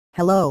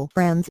Hello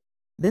friends,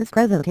 this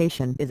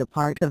presentation is a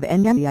part of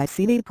an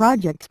Investigator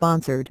project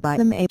sponsored by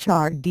the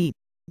MHRD,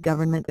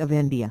 Government of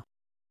India.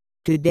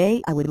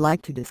 Today I would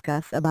like to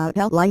discuss about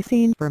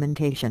L-lysine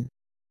fermentation.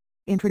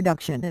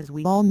 Introduction. As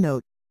we all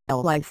know,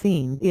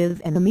 L-lysine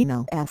is an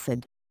amino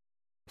acid.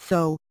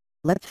 So,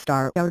 let's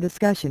start our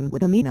discussion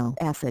with amino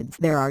acids.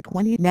 There are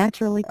 20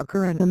 naturally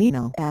occurring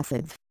amino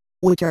acids,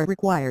 which are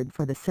required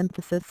for the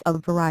synthesis of a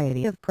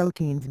variety of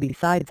proteins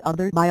besides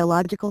other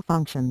biological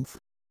functions.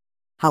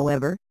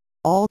 However,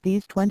 all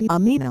these 20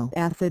 amino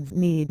acids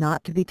need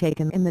not to be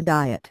taken in the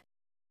diet.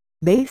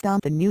 Based on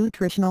the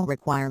nutritional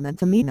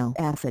requirements, amino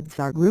acids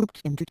are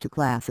grouped into two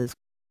classes,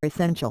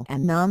 essential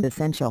and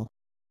non-essential.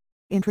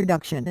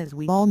 Introduction. As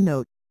we all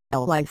know,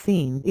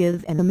 L-lysine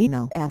is an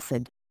amino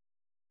acid.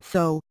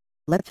 So,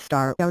 let's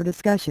start our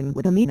discussion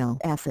with amino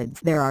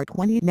acids. There are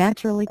 20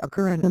 naturally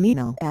occurring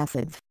amino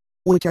acids,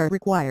 which are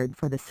required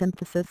for the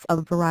synthesis of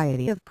a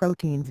variety of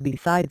proteins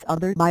besides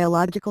other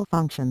biological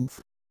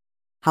functions.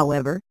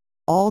 However,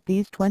 all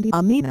these 20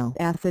 amino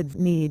acids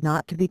need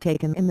not to be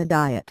taken in the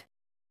diet.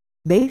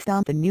 Based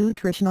on the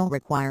nutritional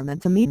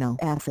requirements, amino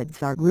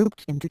acids are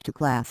grouped into two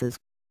classes,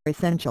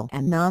 essential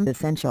and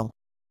non-essential.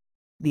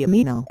 The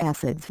amino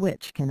acids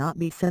which cannot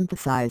be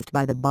synthesized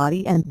by the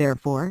body and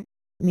therefore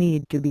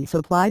need to be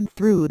supplied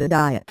through the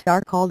diet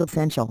are called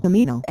essential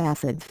amino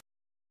acids.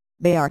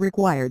 They are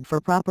required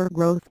for proper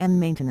growth and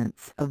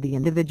maintenance of the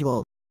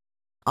individual.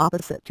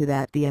 Opposite to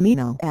that, the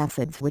amino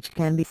acids which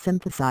can be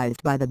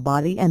synthesized by the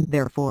body and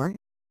therefore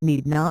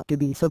need not to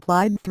be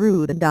supplied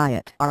through the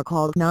diet are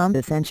called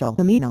non-essential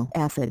amino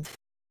acids.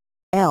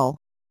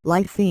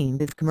 L-lysine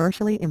is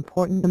commercially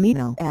important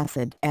amino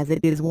acid as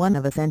it is one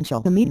of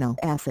essential amino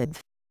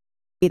acids.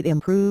 It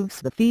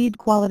improves the feed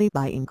quality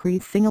by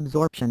increasing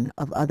absorption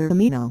of other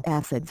amino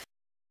acids.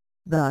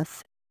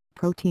 Thus,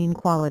 protein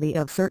quality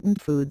of certain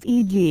foods,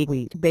 e.g.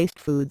 wheat-based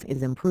foods,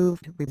 is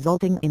improved,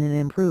 resulting in an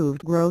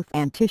improved growth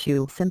and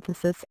tissue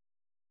synthesis.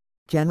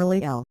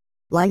 Generally,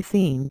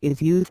 L-lysine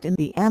is used in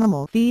the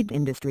animal feed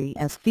industry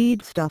as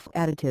feedstuff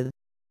additive.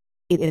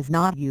 It is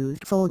not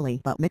used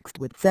solely but mixed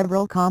with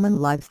several common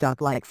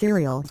livestock-like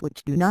cereals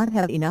which do not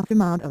have enough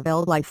amount of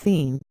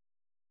L-lysine.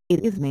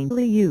 It is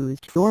mainly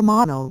used for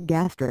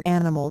monogastric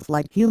animals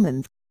like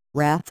humans,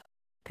 rats,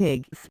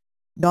 pigs,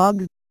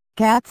 dogs,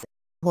 cats,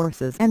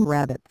 horses and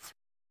rabbits.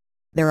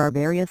 There are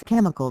various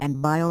chemical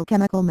and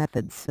biochemical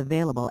methods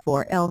available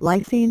for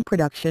L-lysine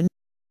production.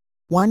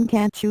 One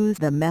can choose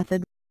the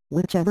method,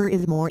 whichever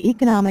is more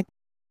economic.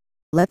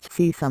 Let's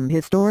see some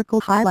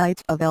historical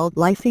highlights of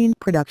L-lysine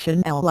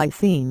production.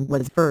 L-lysine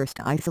was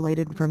first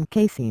isolated from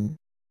casein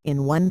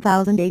in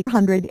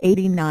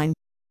 1889.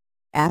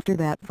 After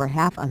that, for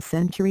half a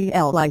century,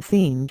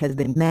 L-lysine has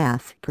been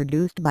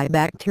mass-produced by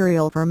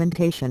bacterial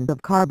fermentation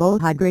of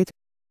carbohydrates.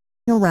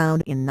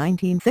 Around in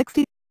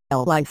 1960,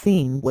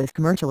 L-lysine was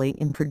commercially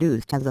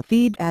introduced as a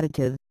feed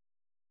additive.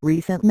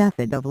 Recent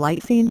method of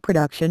lysine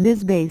production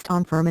is based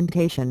on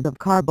fermentation of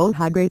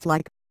carbohydrates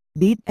like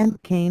beet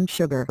and cane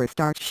sugar or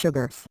starch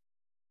sugars.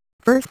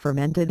 First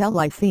fermented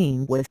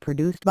L-lysine was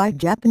produced by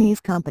Japanese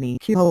company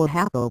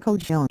Kyohaku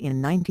Kojo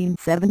in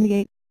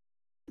 1978.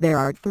 There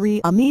are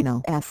 3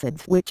 amino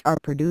acids which are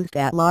produced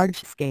at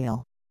large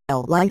scale: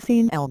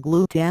 L-lysine,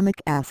 L-glutamic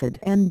acid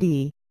and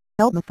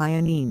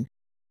D-L-methionine.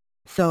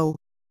 So,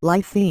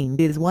 lysine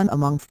is one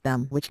amongst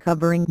them, which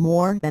covering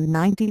more than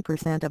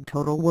 90% of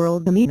total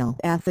world amino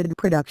acid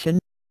production.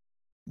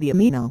 The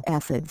amino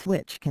acids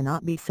which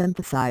cannot be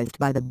synthesized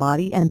by the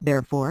body and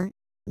therefore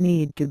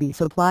need to be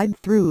supplied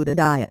through the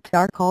diet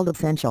are called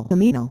essential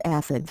amino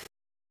acids.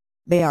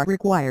 They are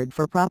required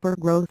for proper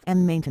growth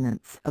and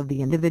maintenance of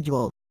the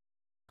individual.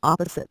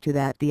 Opposite to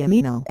that, the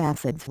amino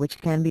acids which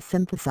can be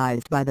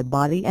synthesized by the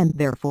body and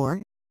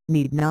therefore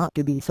need not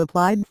to be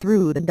supplied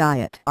through the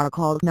diet are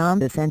called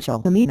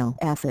non-essential amino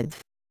acids.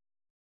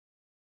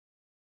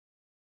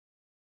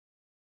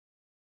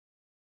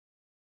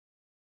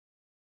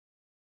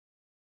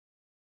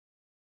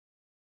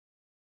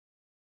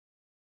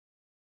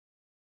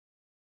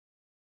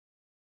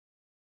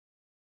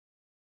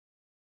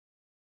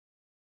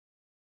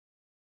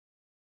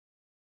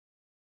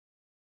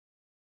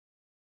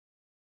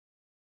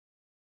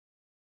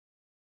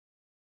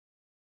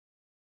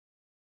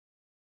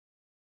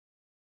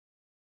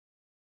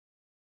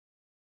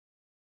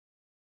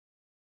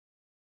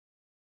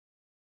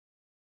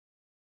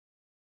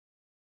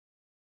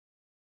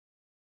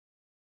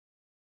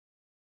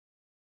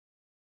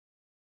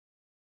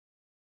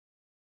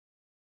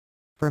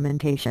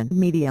 Fermentation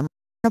medium.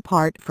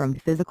 Apart from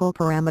physical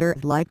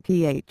parameters like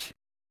pH,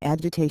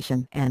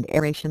 agitation and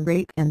aeration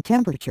rate and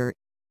temperature,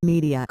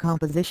 media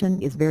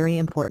composition is very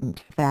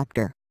important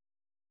factor.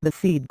 The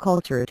seed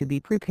culture to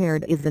be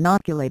prepared is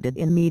inoculated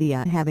in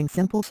media having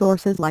simple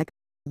sources like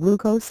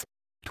glucose,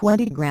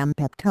 20 gram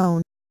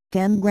peptone,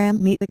 10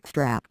 gram meat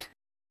extract,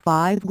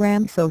 5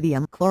 gram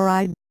sodium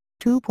chloride,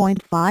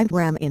 2.5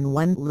 gram in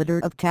 1 liter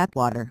of tap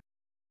water.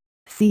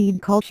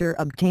 Seed culture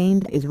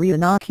obtained is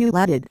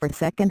re-inoculated for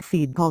second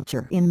seed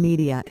culture in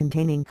media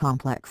containing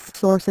complex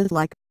sources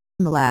like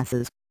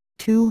molasses,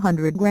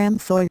 200 gram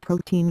soy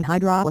protein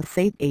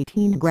hydrolysate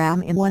 18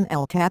 gram in 1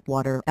 L tap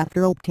water.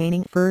 After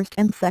obtaining first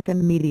and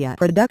second media,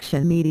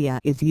 production media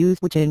is used,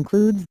 which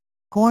includes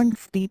corn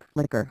steep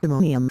liquor,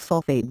 ammonium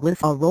sulfate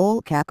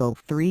glycerol, Caco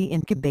 3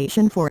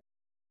 incubation for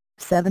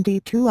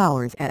 72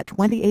 hours at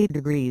 28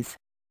 degrees.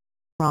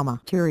 Raw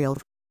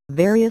materials.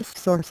 Various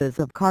sources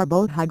of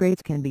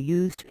carbohydrates can be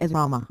used as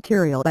raw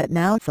material, but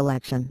now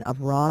selection of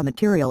raw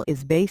material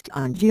is based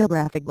on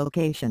geographic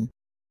location.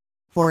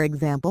 For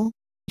example,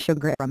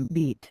 sugar from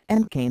beet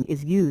and cane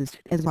is used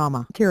as raw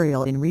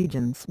material in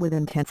regions with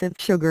intensive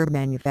sugar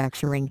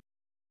manufacturing.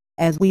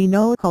 As we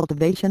know,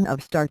 cultivation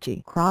of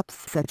starchy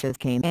crops such as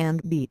cane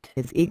and beet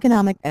is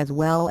economic as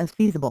well as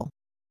feasible.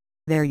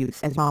 Their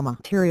use as raw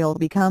material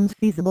becomes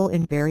feasible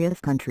in various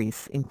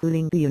countries,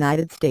 including the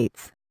United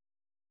States.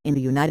 In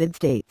the United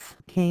States,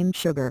 cane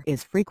sugar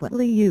is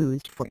frequently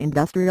used for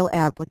industrial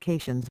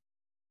applications.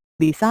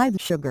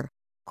 Besides sugar,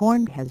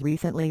 corn has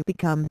recently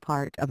become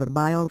part of a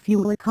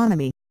biofuel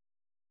economy.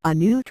 A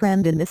new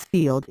trend in this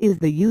field is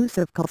the use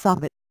of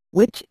cassava,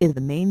 which is the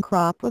main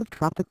crop of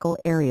tropical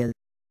areas.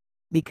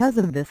 Because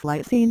of this,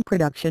 lysine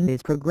production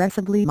is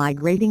progressively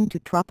migrating to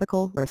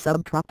tropical or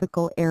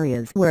subtropical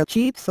areas where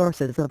cheap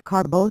sources of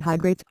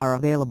carbohydrates are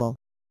available.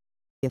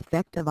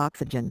 Effect of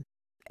oxygen.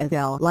 As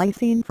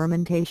L-lysine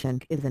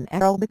fermentation is an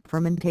aerobic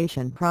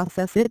fermentation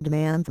process, it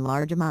demands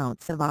large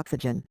amounts of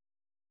oxygen.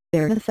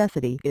 Their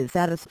necessity is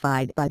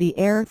satisfied by the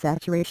air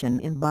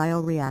saturation in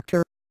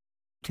bioreactor.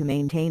 To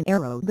maintain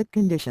aerobic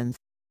conditions,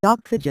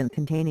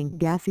 oxygen-containing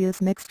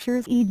gaseous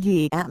mixtures,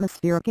 e.g.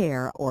 atmospheric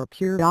air or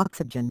pure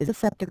oxygen, is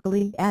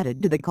aseptically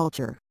added to the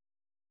culture.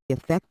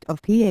 Effect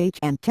of pH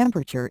and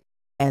temperature.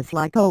 As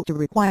like culture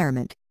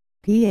requirement,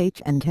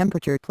 pH and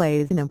temperature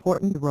plays an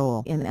important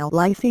role in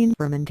L-lysine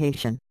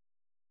fermentation.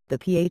 The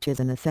pH is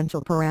an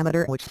essential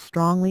parameter which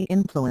strongly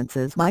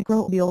influences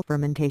microbial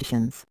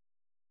fermentations.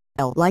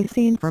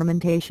 L-lysine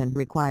fermentation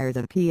requires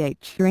a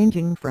pH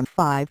ranging from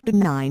 5 to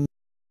 9.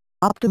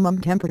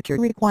 Optimum temperature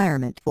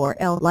requirement for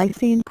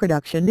L-lysine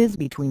production is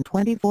between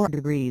 24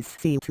 degrees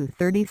C to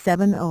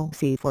 37°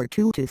 C for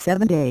 2 to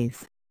 7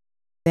 days.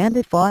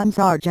 Banded foams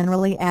are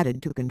generally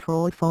added to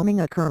control foaming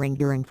occurring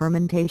during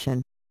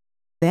fermentation.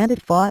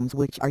 Banded foams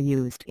which are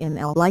used in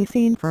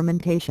L-lysine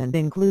fermentation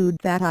include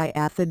fatty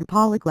acid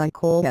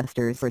polyglycol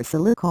esters for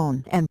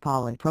silicone and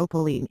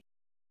polypropylene.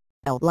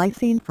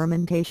 L-lysine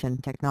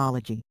fermentation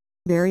technology.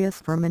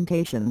 Various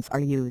fermentations are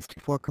used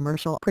for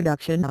commercial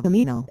production of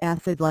amino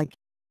acid like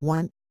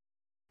 1.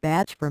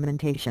 Batch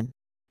fermentation.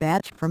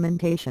 Batch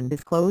fermentation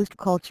is a closed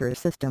culture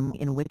system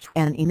in which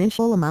an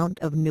initial amount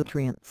of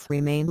nutrients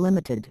remain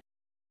limited.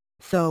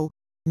 So,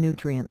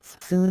 nutrients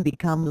soon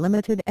become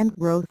limited and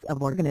growth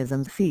of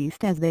organisms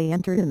ceased as they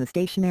entered in the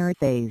stationary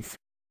phase.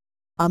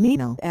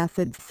 Amino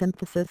acid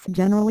synthesis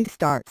generally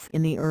starts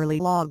in the early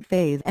log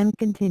phase and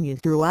continues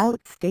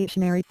throughout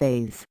stationary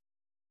phase.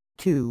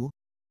 2.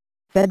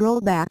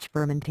 Federal batch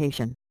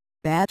fermentation.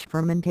 Batch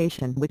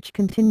fermentation which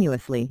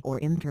continuously or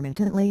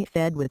intermittently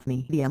fed with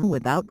medium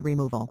without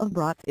removal of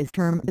broth is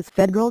termed as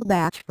federal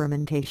batch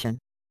fermentation.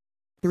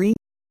 3.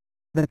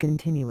 The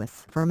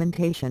continuous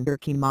fermentation or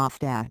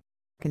chemostat.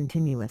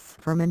 Continuous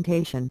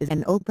fermentation is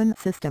an open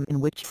system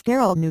in which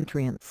sterile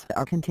nutrients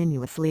are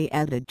continuously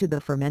added to the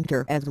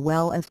fermenter as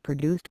well as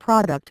produced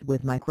product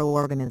with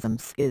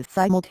microorganisms is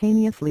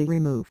simultaneously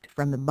removed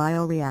from the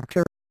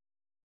bioreactor.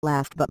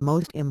 Last but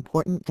most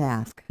important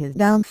task is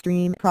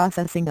downstream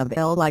processing of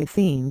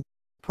L-lysine.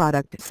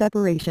 Product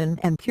separation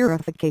and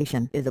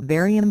purification is a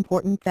very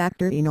important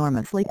factor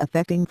enormously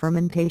affecting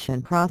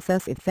fermentation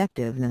process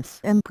effectiveness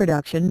and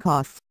production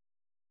costs.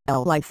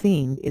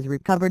 L-lysine is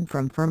recovered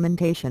from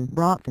fermentation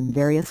broth in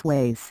various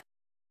ways.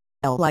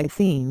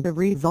 L-lysine, the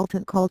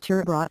resultant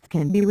culture broth,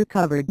 can be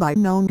recovered by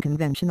known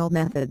conventional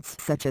methods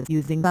such as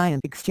using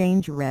ion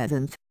exchange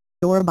resins,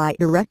 or by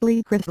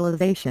directly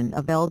crystallization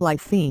of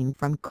L-lysine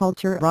from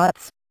culture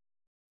broths.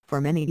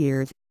 For many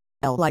years,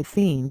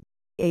 L-lysine,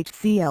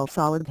 HCl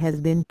solid, has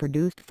been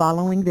produced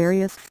following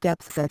various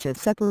steps such as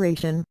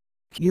separation,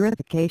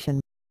 purification,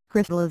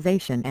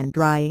 crystallization and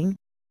drying.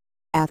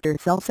 After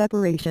cell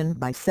separation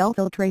by cell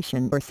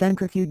filtration or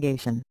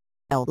centrifugation,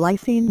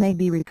 L-lysine may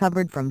be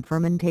recovered from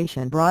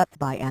fermentation broth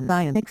by an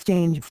ion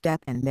exchange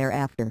step and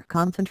thereafter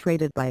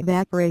concentrated by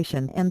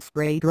evaporation and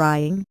spray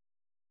drying.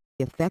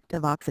 Effect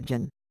of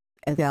oxygen.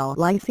 As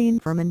L-lysine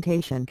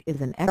fermentation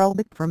is an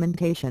aerobic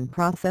fermentation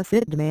process,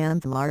 it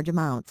demands large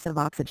amounts of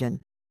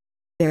oxygen.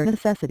 Their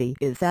necessity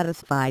is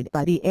satisfied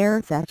by the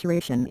air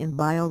saturation in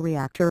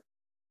bioreactor.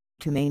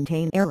 To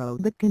maintain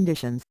aerobic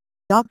conditions,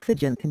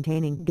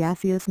 oxygen-containing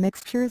gaseous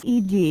mixtures,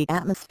 e.g.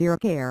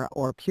 atmospheric air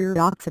or pure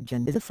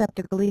oxygen, is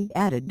aseptically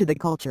added to the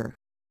culture.